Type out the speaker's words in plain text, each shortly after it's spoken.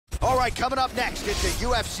All right, coming up next, it's a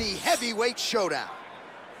UFC heavyweight showdown.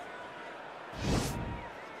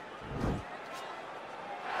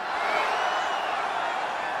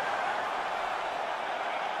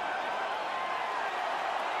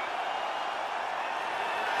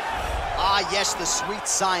 Ah, yes, the sweet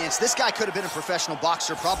science. This guy could have been a professional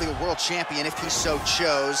boxer, probably a world champion if he so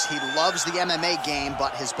chose. He loves the MMA game,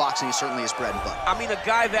 but his boxing is certainly his bread and butter. I mean, a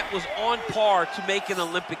guy that was on par to make an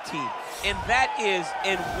Olympic team. And that is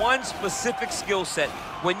in one specific skill set.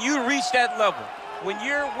 When you reach that level, when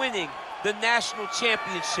you're winning the national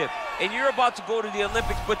championship, and you're about to go to the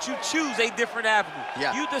Olympics, but you choose a different avenue.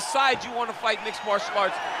 Yeah. You decide you want to fight mixed martial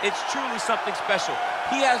arts. It's truly something special.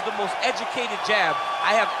 He has the most educated jab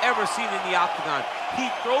I have ever seen in the octagon. He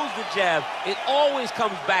throws the jab. It always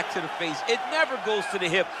comes back to the face. It never goes to the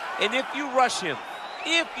hip. And if you rush him,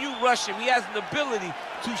 he has an ability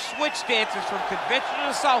to switch stances from conventional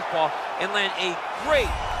to southpaw and land a great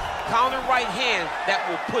counter right hand that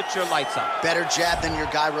will put your lights out. Better jab than your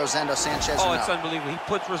guy, Rosendo Sanchez. Oh, it's unbelievable. He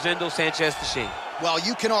puts Rosendo Sanchez to shame. Well,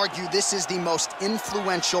 you can argue this is the most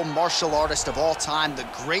influential martial artist of all time, the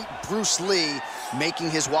great Bruce Lee,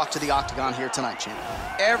 making his walk to the octagon here tonight, champ.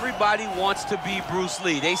 Everybody wants to be Bruce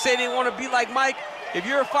Lee. They say they want to be like Mike. If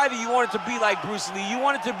you're a fighter, you want it to be like Bruce Lee. You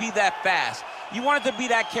want it to be that fast. You want it to be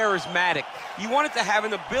that charismatic. You want it to have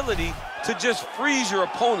an ability to just freeze your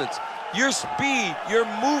opponents. Your speed, your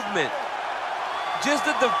movement, just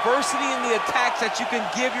the diversity in the attacks that you can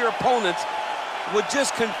give your opponents would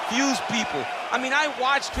just confuse people. I mean, I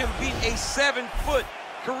watched him beat a 7-foot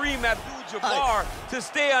Kareem Abdul-Jabbar to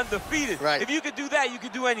stay undefeated. Right. If you could do that, you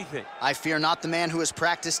could do anything. I fear not the man who has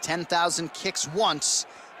practiced 10,000 kicks once,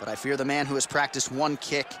 but I fear the man who has practiced one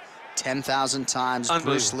kick 10,000 times.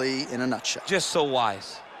 Bruce Lee in a nutshell. Just so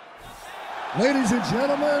wise. Ladies and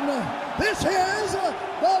gentlemen, this is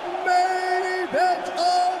the main event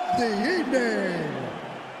of the evening.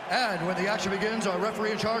 And when the action begins, our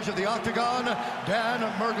referee in charge of the octagon, Dan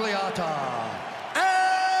Murgliata.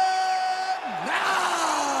 And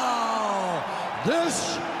now,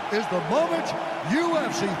 this is the moment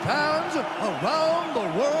UFC fans around the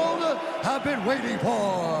world have been waiting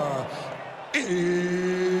for.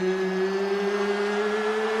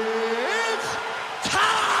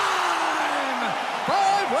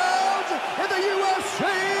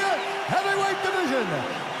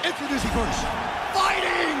 Introducing first,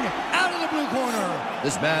 fighting out of the blue corner.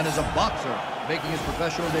 This man is a boxer, making his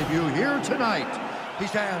professional debut here tonight. He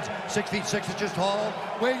stands 6 feet 6 inches tall,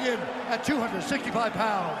 weighing in at 265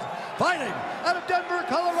 pounds. Fighting out of Denver,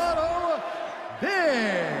 Colorado, Big.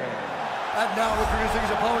 And now introducing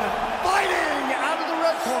his opponent, fighting out of the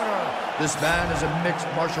red corner. This man is a mixed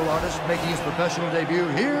martial artist, making his professional debut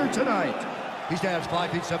here tonight. He stands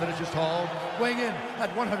 5 feet 7 inches tall, weighing in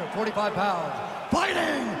at 145 pounds.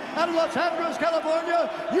 Fighting out of Los Angeles, California,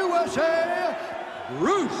 USA,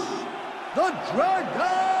 Bruce the Dragon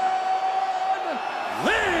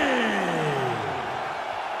Lee.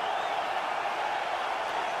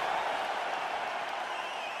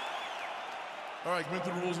 All right, commit to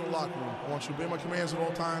the rules of the locker room. I want you to obey my commands at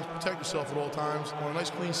all times, protect yourself at all times. I want a nice,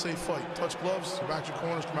 clean, safe fight. Touch gloves, back your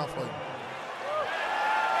corners, come out fighting.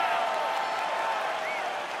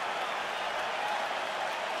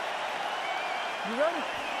 You ready? You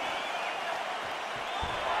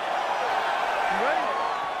ready?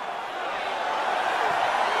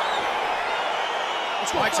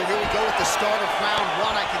 All right, so here we go with the start of round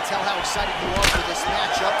one. I can tell how excited you are for this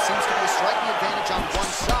matchup. Seems to be a striking advantage on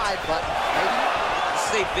one side, but maybe not. This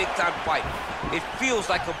is a big-time fight. It feels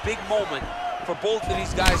like a big moment for both of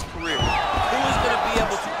these guys' careers. Who is going to be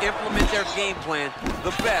able to implement their game plan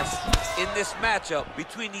the best in this matchup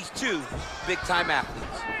between these two big-time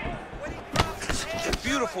athletes? A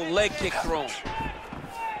beautiful leg kick thrown.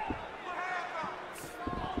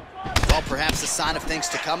 Well, perhaps a sign of things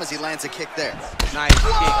to come as he lands a kick there. Nice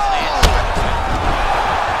kick lands.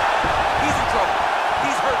 He's in trouble.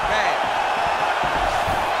 He's hurt bad.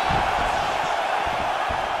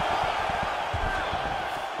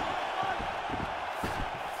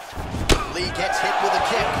 Lee gets hit with a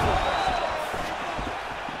kick.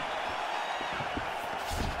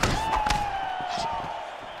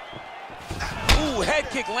 Ooh, head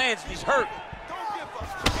kick lands, he's hurt.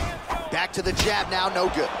 Back to the jab now, no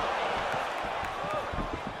good.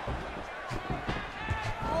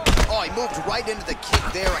 Oh, he moved right into the kick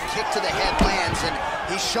there. A kick to the head lands, and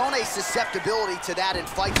he's shown a susceptibility to that in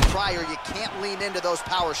fights prior. You can't lean into those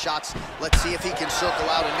power shots. Let's see if he can circle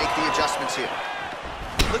out and make the adjustments here.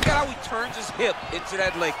 Look at how he turns his hip into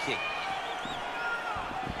that leg kick.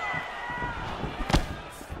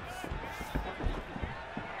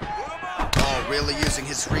 Really using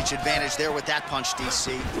his reach advantage there with that punch,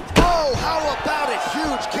 DC. Oh, how about it?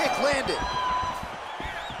 Huge kick landed.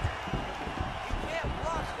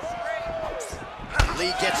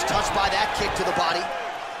 Lee gets touched by that kick to the body.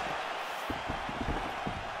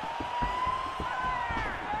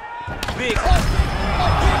 Big. Oh,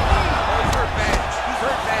 he's hurt bad. He's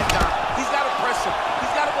hurt bad now. He's got to press him.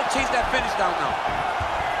 He's got to go chase that finish down now.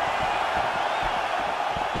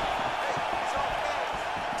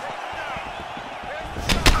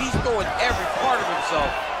 He's throwing every part of himself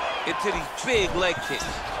into these big leg kicks.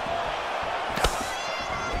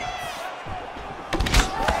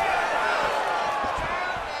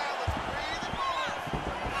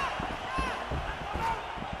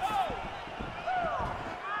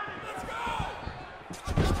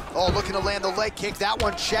 Oh, looking to land the leg kick. That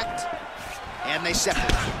one checked. And they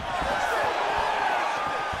separate.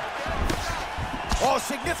 Oh,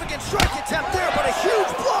 significant strike attempt there, but a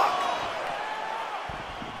huge block.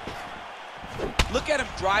 Look at him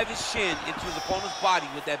drive his shin into his opponent's body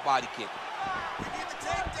with that body kick.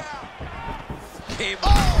 He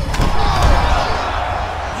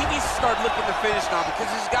needs to start looking to finish now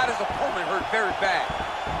because he's got his opponent hurt very bad.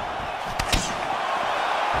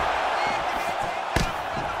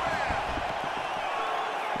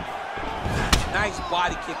 Nice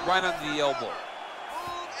body kick right under the elbow.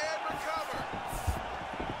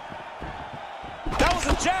 That was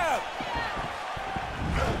a jab.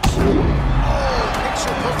 Oh,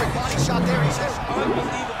 picture perfect body shot there. He says,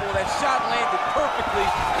 unbelievable. That shot landed perfectly,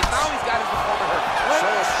 and now he's got his opponent hurt. So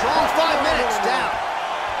a strong 5 minutes down.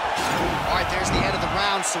 All right, there's the end of the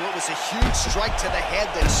round. So it was a huge strike to the head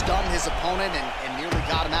that stunned his opponent and nearly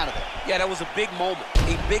got him out of it. Yeah, that was a big moment.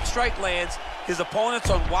 A big strike lands. His opponent's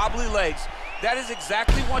on wobbly legs. That is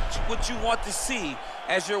exactly what you want to see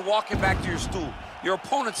as you're walking back to your stool. Your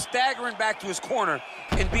opponent staggering back to his corner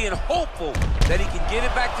and being hopeful that he can get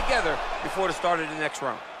it back together before the start of the next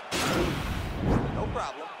round. No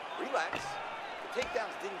problem. Relax. The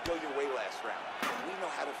takedowns didn't go your way last round. We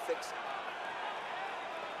know how to fix it.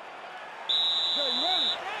 Yeah, you ready?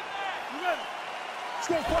 You ready? Let's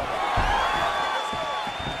go, fight.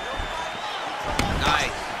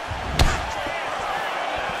 Nice.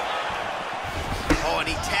 Oh, and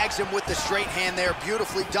he tags him with the straight hand there.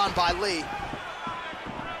 Beautifully done by Lee.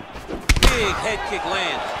 Big head kick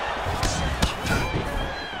lands.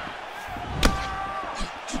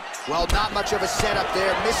 Well, not much of a setup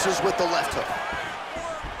there. Misses with the left hook.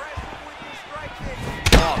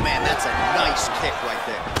 Oh, man, that's a nice kick right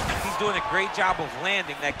there. He's doing a great job of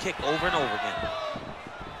landing that kick over and over again.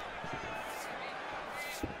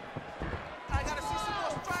 I gotta see some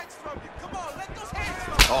more strikes from you. Come on, let those hands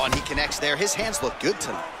go. Oh, and he connects there. His hands look good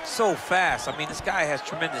tonight. So fast. I mean, this guy has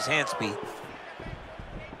tremendous hand speed.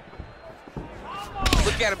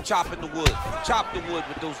 Look at him chopping the wood. Chop the wood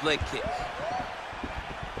with those leg kicks.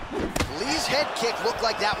 Lee's head kick looked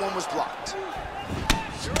like that one was blocked.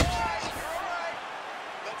 You're all right.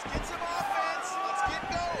 Let's get some offense. Let's get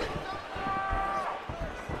going.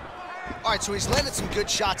 All right, so he's landed some good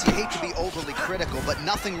shots. You hate to be overly critical, but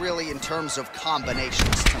nothing really in terms of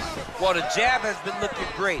combinations tonight. Well, the jab has been looking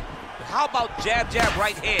great. But how about jab, jab,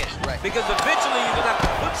 right hand? Right. Because eventually you're going to have to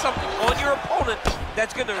put something on your opponent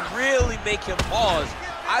that's going to really make him pause.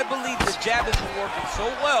 I believe the jab has been working so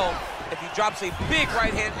well, if he drops a big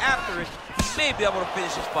right hand after it, he may be able to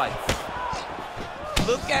finish his fight.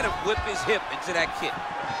 Look at him whip his hip into that kick.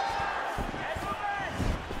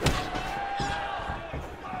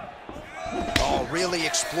 Oh, really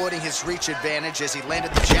exploiting his reach advantage as he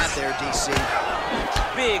landed the jab there, DC.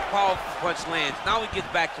 Big, powerful punch lands. Now he gets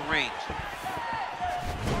back to range.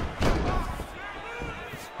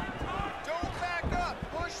 Don't back up.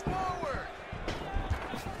 Push forward.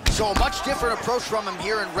 So a much different approach from him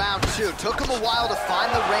here in round two. Took him a while to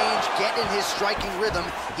find the range, get in his striking rhythm.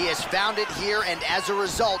 He has found it here, and as a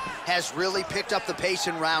result, has really picked up the pace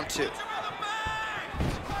in round two.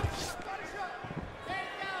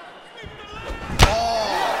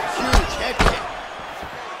 Oh, huge head kick.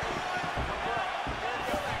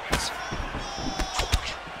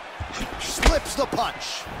 Slips the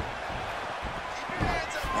punch.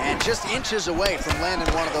 And just inches away from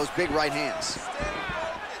landing one of those big right hands.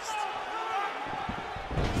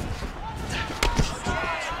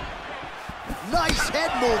 Nice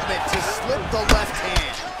head movement to slip the left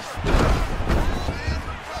hand.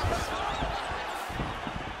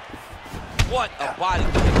 What a body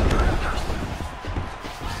kick.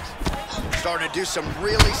 Starting to do some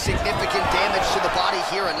really significant damage to the body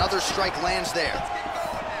here. Another strike lands there.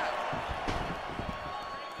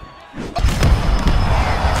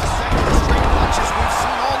 Second straight punches we've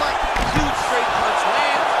seen all night. Huge straight punch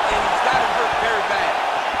lands, and he's got him hurt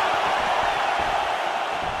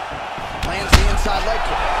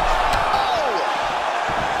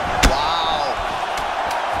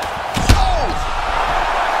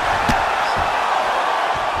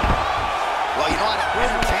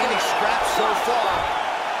far.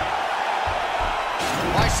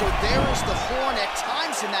 All right, so there is the horn at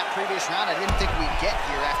times in that previous round. I didn't think we'd get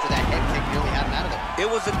here after that head kick nearly had him out of there. It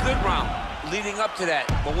was a good round leading up to that.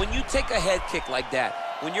 But when you take a head kick like that,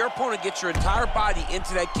 when your opponent gets your entire body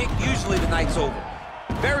into that kick, usually the night's over.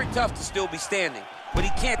 Very tough to still be standing, but he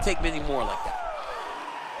can't take many more like that.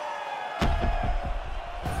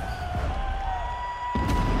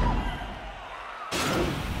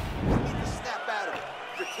 You need to snap out of it.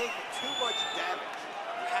 You're taking too much damage.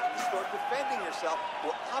 You have to start defending yourself,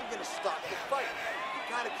 or I'm going to stop the fight. You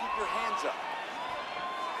got to keep your hands up.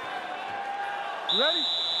 You ready?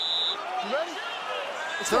 You ready?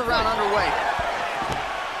 Third round underway.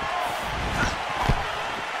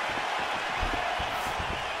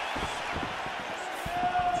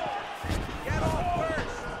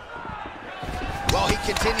 Well, he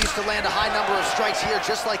continues to land a high number of strikes here,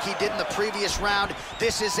 just like he did in the previous round.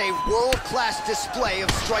 This is a world-class display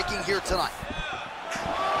of striking here tonight.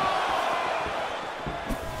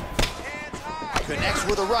 Connects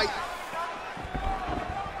with a right.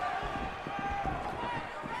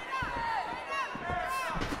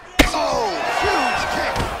 Oh, huge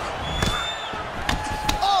kick.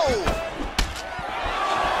 Oh!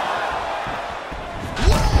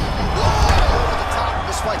 Whoa! Over the top.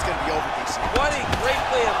 This fight's gonna be over, DC. What a great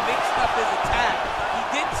way of mixing up his attack. He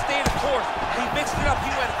didn't stay the course. He mixed it up.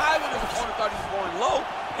 He went high when his opponent thought he was going low,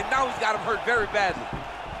 and now he's got him hurt very badly.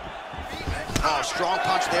 Oh, strong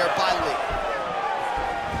punch there by Lee.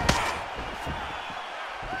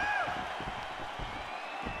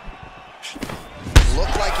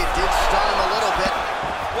 Looked like it did stun him a little bit.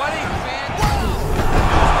 What a fan.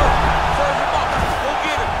 Serve him up. Go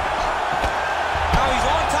get him. Now he's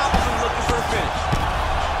on top of him looking for a finish.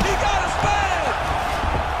 He got a span.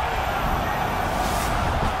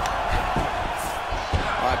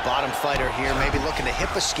 All right, bottom fighter here, maybe looking to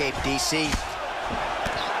hip escape, DC.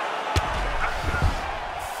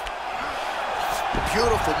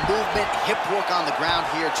 Beautiful movement, hip work on the ground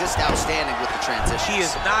here, just outstanding with the transition. He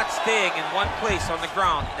is not staying in one place on the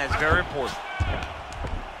ground, and that's very important.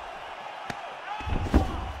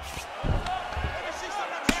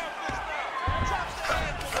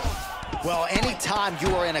 Well, anytime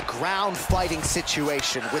you are in a ground fighting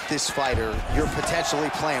situation with this fighter, you're potentially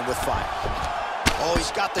playing with fire. Oh,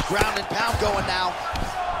 he's got the ground and pound going now.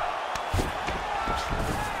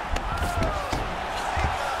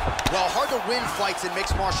 Well, hard to win fights in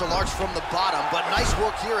mixed martial arts from the bottom, but nice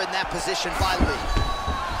work here in that position by Lee.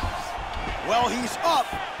 Well, he's up,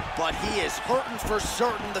 but he is hurting for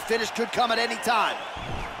certain. The finish could come at any time.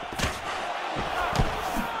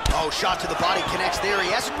 Oh, shot to the body connects there. He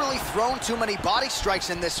hasn't really thrown too many body strikes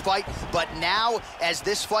in this fight, but now, as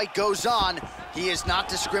this fight goes on, he is not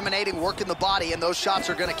discriminating, working the body, and those shots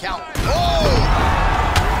are going to count. Oh!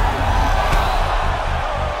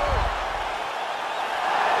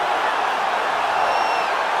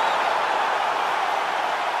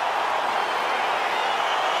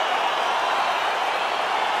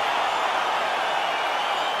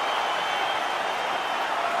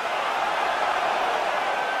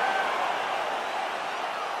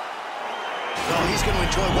 Well, he's going to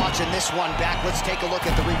enjoy watching this one back. Let's take a look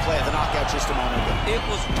at the replay of the knockout just a moment ago. It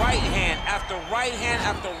was right hand after right hand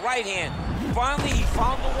after right hand. Finally, he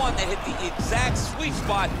found the one that hit the exact sweet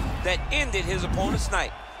spot that ended his opponent's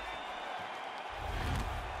night.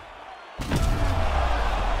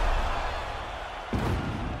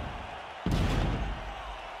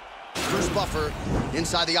 Bruce Buffer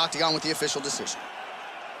inside the octagon with the official decision.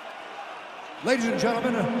 Ladies and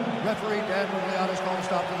gentlemen, referee Dan Mugliata's called a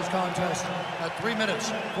stop to this contest at 3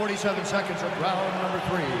 minutes, 47 seconds of round number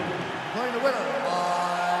 3. Declaring the winner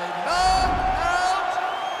by knockout.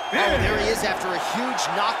 Oh, there he is after a huge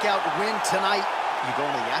knockout win tonight. You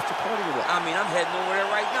going to the after party or what? I mean, I'm heading over there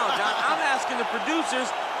right now, John. I'm asking the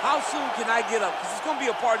producers, how soon can I get up? Because it's going to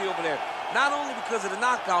be a party over there. Not only because of the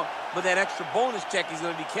knockout, but that extra bonus check he's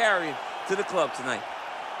going to be carrying to the club tonight.